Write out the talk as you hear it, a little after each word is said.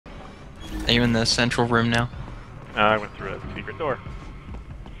Are you in the central room now? I went through a secret door.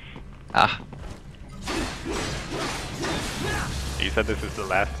 Ah. You said this is the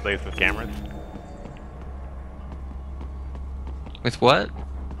last place with cameras? With what?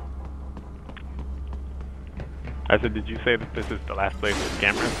 I said, did you say that this is the last place with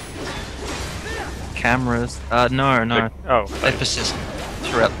cameras? Cameras? No. Oh, They persist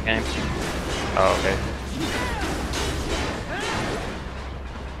throughout the game. oh, okay.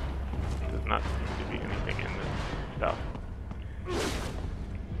 Does not seem to be anything in this stuff.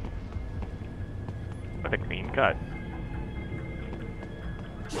 What a clean cut.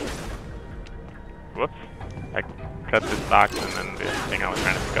 Whoops. I cut this box and then the thing I was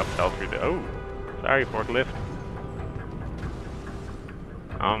trying to pick up fell through the... Oh! Sorry, forklift.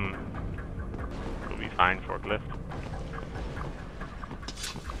 We'll be fine, forklift.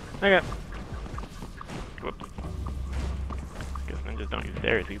 Okay. Whoops. Guess ninjas don't use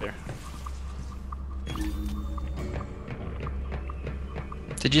stairs either.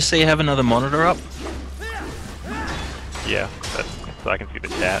 Did you say you have another monitor up? Yeah, that's so I can see the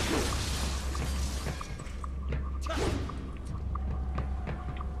chat.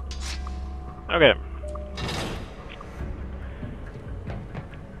 Okay.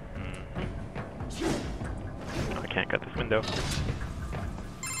 I can't cut this window.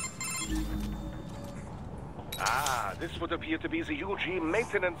 Ah, this would appear to be the UG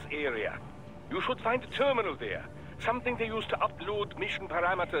maintenance area. You should find a terminal there. Something they use to upload mission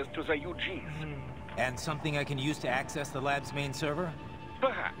parameters to the UGs. And something I can use to access the lab's main server?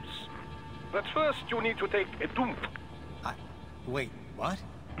 Perhaps. But first you need to take a dump. Wait, what?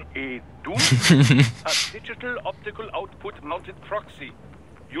 A dump? A digital optical output mounted proxy.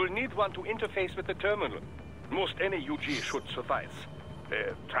 You'll need one to interface with the terminal. Most any UG should suffice.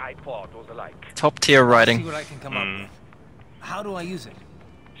 A tripod or the like. Top tier See writing. what I can come up with. How do I use it?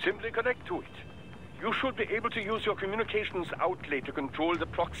 Simply connect to it. You should be able to use your communications outlay to control the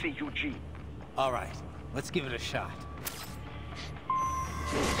proxy UG. All right, let's give it a shot.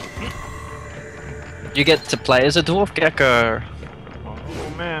 You get to play as a dwarf gecko. Oh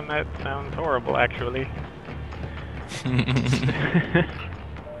man, that sounds horrible actually.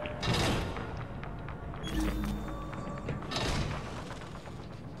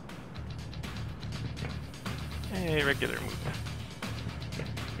 Hey, regular movement.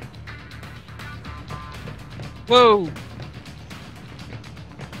 Whoa!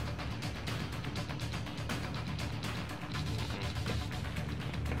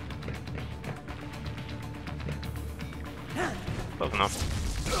 Close enough.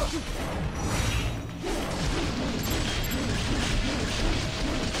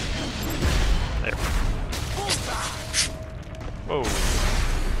 There. Whoa.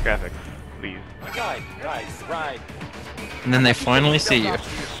 Graphics, please. Right. And then they finally see you.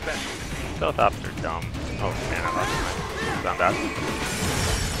 Stealth ops are dumb. Oh man, I lost my sound out.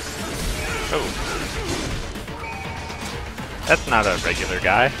 Oh. That's not a regular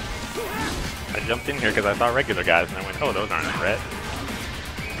guy. I jumped in here because I saw regular guys and I went, oh, those aren't a threat.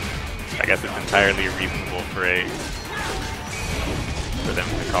 I guess it's entirely reasonable for them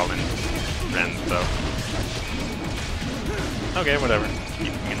to call in friends, so. Okay, whatever.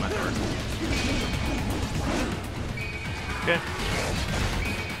 Keep me in my heart. Okay.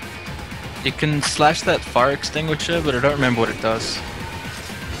 You can slash that fire extinguisher, but I don't remember what it does.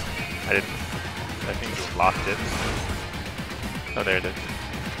 I think just lost it. Oh, there it is.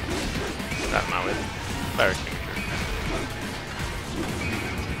 That's not it. Fire extinguisher.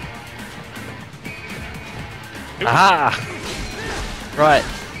 Ooh. Aha! Right.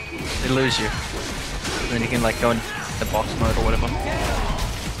 They lose you. Then you can like go in the boss mode or whatever.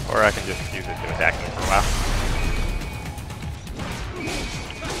 Or I can just use it to attack them for a while.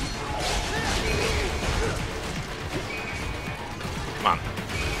 Come on.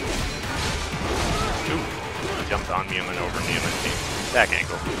 Ooh. He jumped on me and then over me and then came back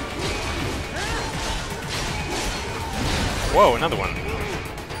angle. Whoa, another one.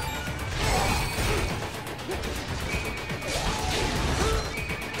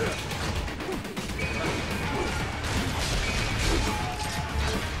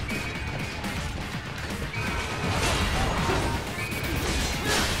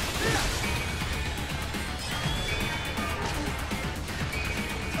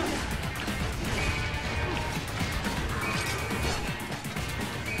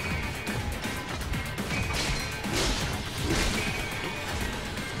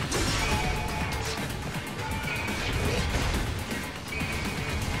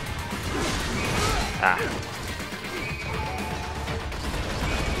 Ah.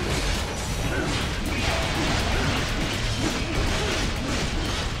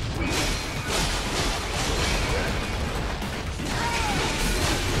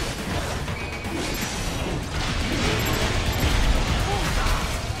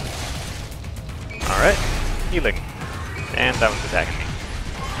 that one's attacking me.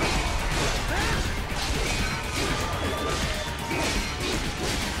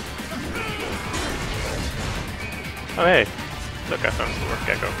 Oh hey, look, I found the dwarf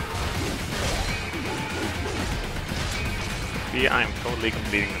gecko. See, I am totally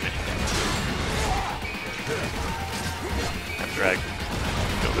completing the mission. After I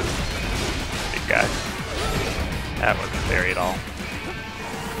kill this big guy. That wasn't scary at all.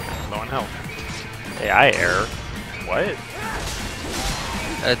 Low on health. AI error. What?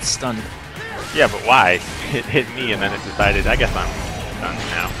 It's stunned. Yeah, but why? It hit me and then it decided, I guess I'm done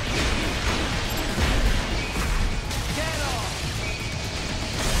now.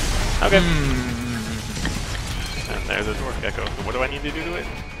 Okay. And there's a dwarf gecko. So what do I need to do to it?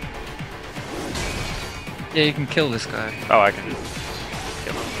 Yeah, you can kill this guy. Oh, I can just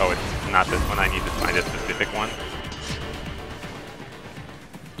kill him. Oh, it's not this one. I need to find a specific one.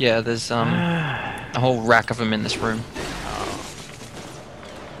 Yeah, there's a whole rack of them in this room.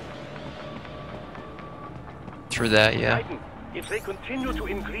 Through there, yeah. Titan, if they continue to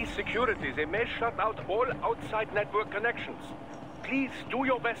increase security, they may shut out all outside network connections. Please do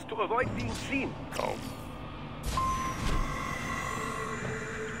your best to avoid being seen. Oh.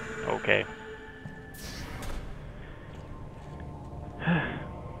 Okay.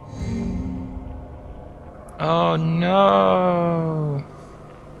 Oh no!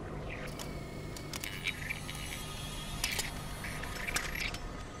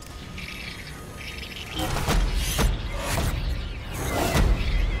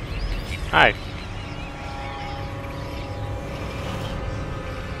 Hi.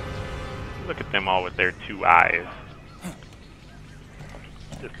 Look at them all with their 2 eyes.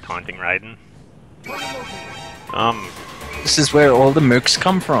 Just taunting Raiden. This is where all the mooks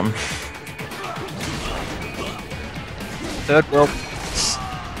come from. Third world.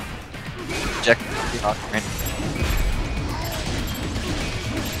 Jack the Archman.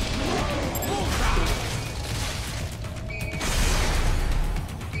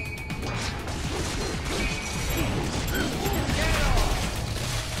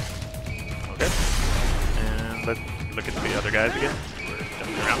 Okay. And let's look at the other guys again. We're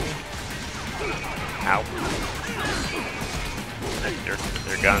jumping around. Ow. Nice jerk with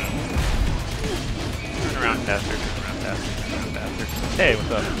their guns. Turn around faster, turn around faster, turn around faster. Hey, what's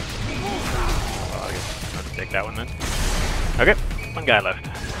up? Well, I guess I'll just take that one then. Okay, 1 guy left,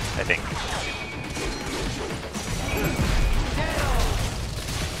 I think.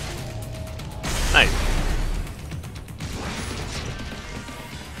 Nice.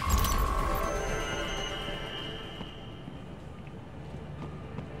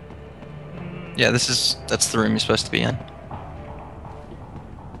 Yeah, that's the room you're supposed to be in.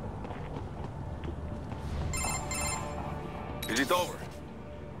 Is it over?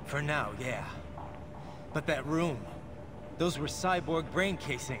 For now, yeah. But that room, those were cyborg brain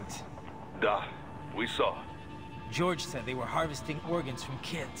casings. Duh, we saw. George said they were harvesting organs from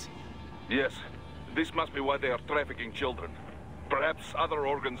kids. Yes, this must be why they are trafficking children. Perhaps other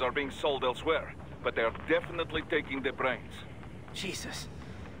organs are being sold elsewhere, but they are definitely taking the brains. Jesus,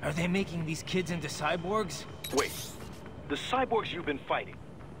 are they making these kids into cyborgs? Wait, the cyborgs you've been fighting,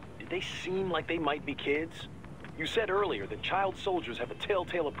 did they seem like they might be kids? You said earlier that child soldiers have a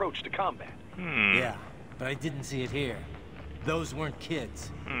telltale approach to combat. Yeah, but I didn't see it here. Those weren't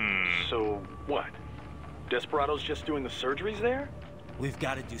kids. So, what? Desperados just doing the surgeries there? We've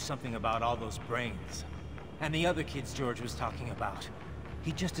got to do something about all those brains. And the other kids George was talking about.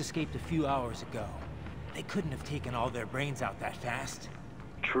 He just escaped a few hours ago. They couldn't have taken all their brains out that fast.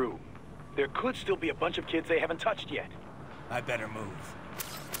 True. There could still be a bunch of kids they haven't touched yet. I better move.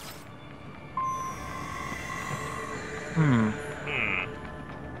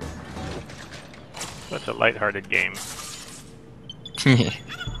 Such a lighthearted game.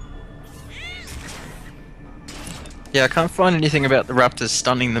 Yeah, I can't find anything about the raptors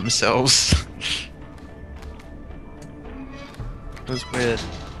stunning themselves. It was weird.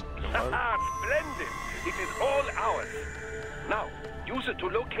 Splendid! It is all ours. Now, use it to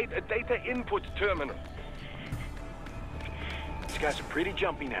locate a data input terminal. These guys are pretty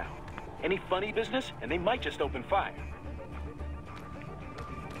jumpy now. Any funny business, and they might just open fire.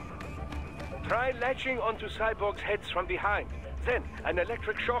 Try latching onto cyborgs' heads from behind. Then, an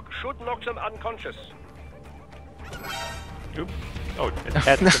electric shock should knock them unconscious. Oops. Oh, it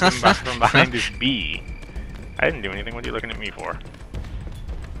had to come back from behind this bee. I didn't do anything. What are you looking at me for?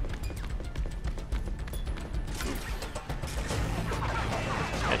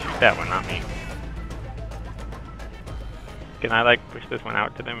 Yeah, shoot that one, not me. Can I, like, push this one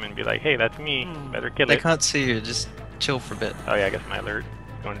out to them and be like, hey, that's me. Better kill They it. can't see you, just chill for a bit. Oh, yeah, I guess my alert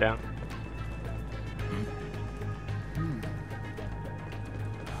is going down.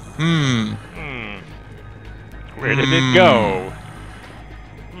 Hmm. Where did it go?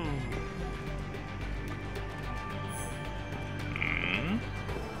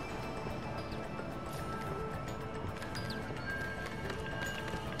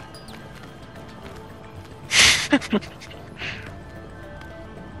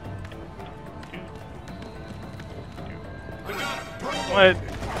 What?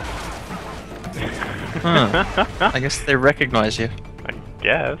 Huh. I guess they recognize you. I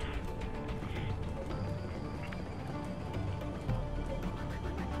guess.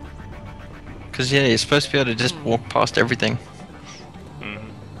 Because, yeah, you're supposed to be able to just walk past everything.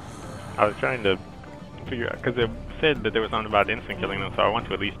 I was trying to figure out, because it said that there was something about instant killing them, so I want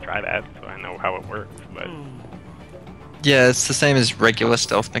to at least try that so I know how it works, but... Yeah, it's the same as regular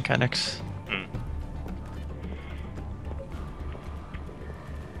stealth mechanics.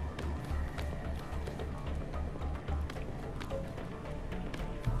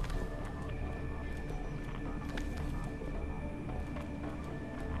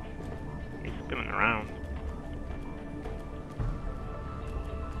 He's spinning around.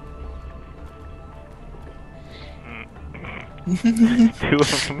 Two of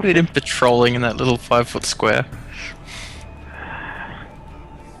them. Look at him patrolling in that little 5-foot square.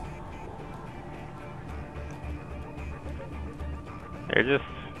 They're just...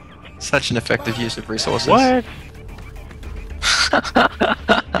 Such an effective use of resources. What?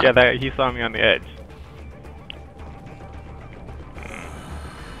 Yeah, that he saw me on the edge.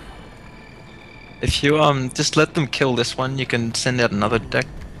 If you just let them kill this one, you can send out another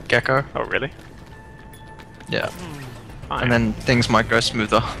gecko. Oh, really? Yeah. Fine. And then things might go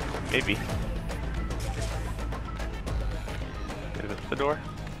smoother. Maybe. Is this the door?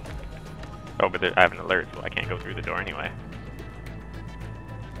 Oh, but I have an alert, so I can't go through the door anyway.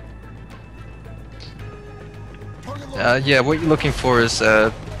 Yeah, what you're looking for is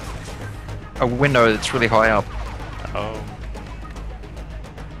a window that's really high up. Oh.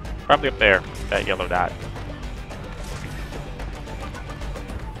 Probably up there, that yellow dot.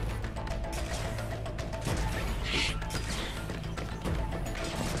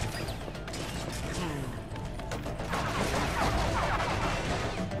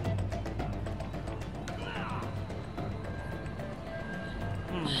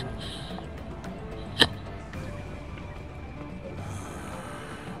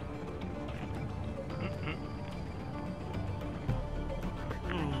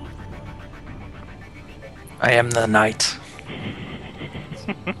 I am the knight.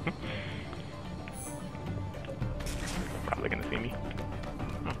 Probably gonna see me.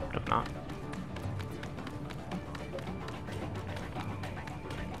 Oh, guess not.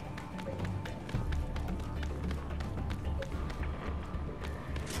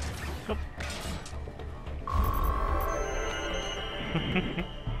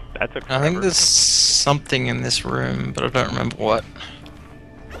 That took I think forever. there's something in this room, but I don't remember what.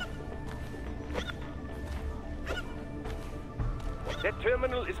 That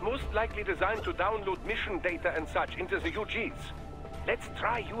terminal is most likely designed to download mission data and such into the UGs. Let's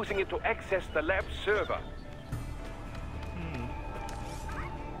try using it to access the lab server.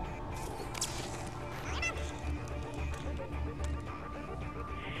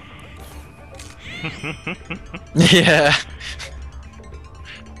 Yeah.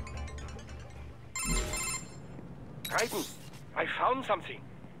 Raiden, I found something.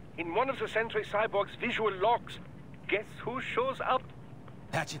 In one of the Sentry Cyborg's visual logs. Guess who shows up?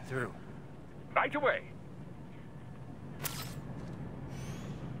 Patch it through. Right away.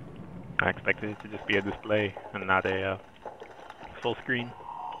 I expected it to just be a display and not a full screen.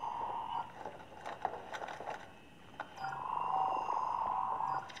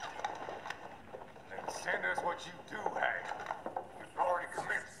 Then send us what you do have. We've already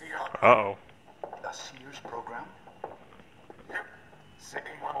commenced the Uh-oh. The Sears program? Yep. Same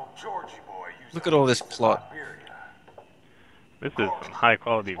one old Georgie boy used Look to at all this leave plot. Siberia. This is some high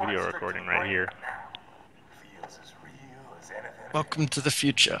quality video recording right here. Feels as real as anything. Welcome to the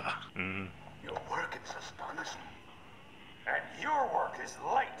future. Your work is astonishing. And your work is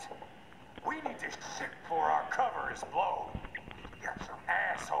light. We need to shit before our cover is blown. Got some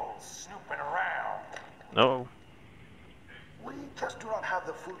assholes snooping around. No. We just do not have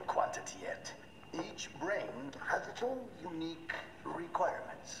the full quantity yet. Each brain has its own unique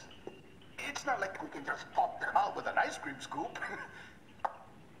requirements. It's not like we can just pop them out with an ice cream scoop.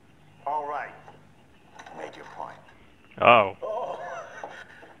 All right. Make your point. Oh. Oh,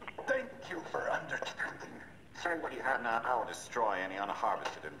 thank you for understanding. Send what you have now. I will destroy any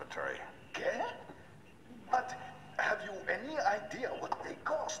unharvested inventory. Okay? But have you any idea what they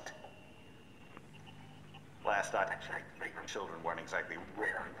cost? last I checked, children weren't exactly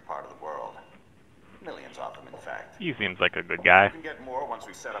rare in the part of the world. Millions of them, in fact. He seems like a good guy. We can get more once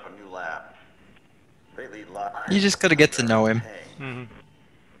we set up a new lab. They lead lives. You just gotta get to know him. Mhm.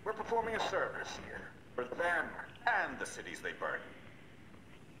 We're performing a service here for them and the cities they burn.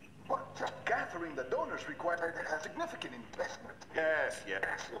 But just gathering the donors required a significant investment. Yes,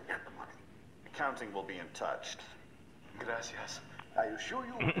 yes. You'll get the money. Accounting will be in touch. Gracias. I assure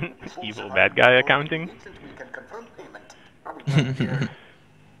you, this won't Evil survive bad guy the accounting. instant we can confirm payment. Are we done here?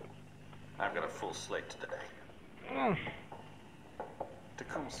 I've got a full slate today.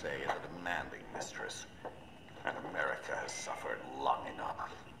 Tecumseh is a demanding mistress, and America has suffered long enough.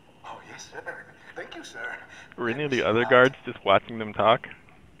 Oh, yes, sir. Thank you, sir. Were any of the other guards just watching them talk?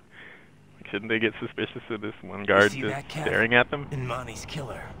 Shouldn't they get suspicious of this one guard see just that cat? staring at them? Monty's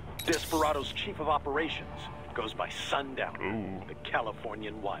killer. Desperado's chief of operations goes by Sundown, Ooh. the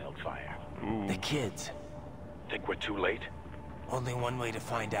Californian wildfire. Ooh. The kids. Think we're too late? Only one way to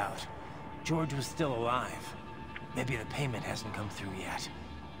find out. George was still alive. Maybe the payment hasn't come through yet.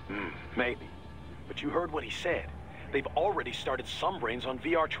 Maybe. But you heard what he said. They've already started some brains on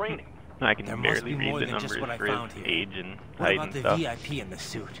VR training. I can There must barely be more read the than just numbers what I for found his here. age and What height about and the stuff. VIP in the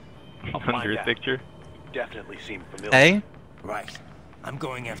suit? Under his find out. picture. Definitely seemed familiar. Hey? Right. I'm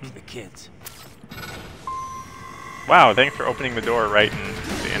going after the kids. Wow, thanks for opening the door right in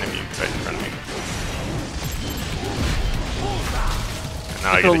the enemies right in front of me. And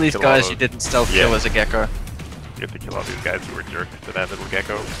now I Look get at all to these kill guys those- you didn't stealth kill Yeah. as a gecko. You have to kill all these guys who were jerks to that little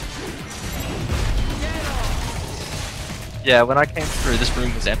gecko. Yeah, when I came through, this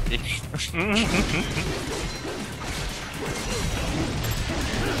room was empty.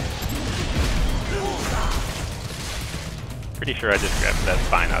 Pretty sure I just grabbed that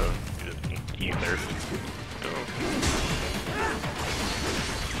spine out of just ether.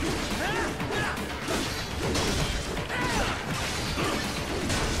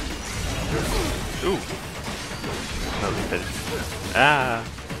 Ooh. Ah.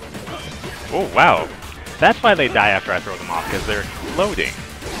 Oh, wow. That's why they die after I throw them off, because they're exploding.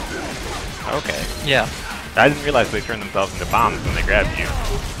 Okay. Yeah. I didn't realize they turned themselves into bombs when they grabbed you.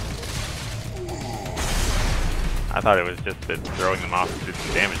 I thought it was just that throwing them off did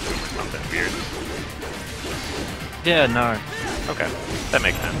some damage to them or something weird. Yeah, no. Okay, that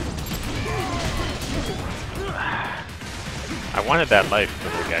makes sense. I wanted that life,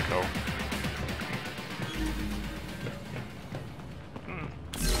 little gecko.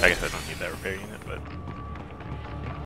 I guess I don't need that repair unit, but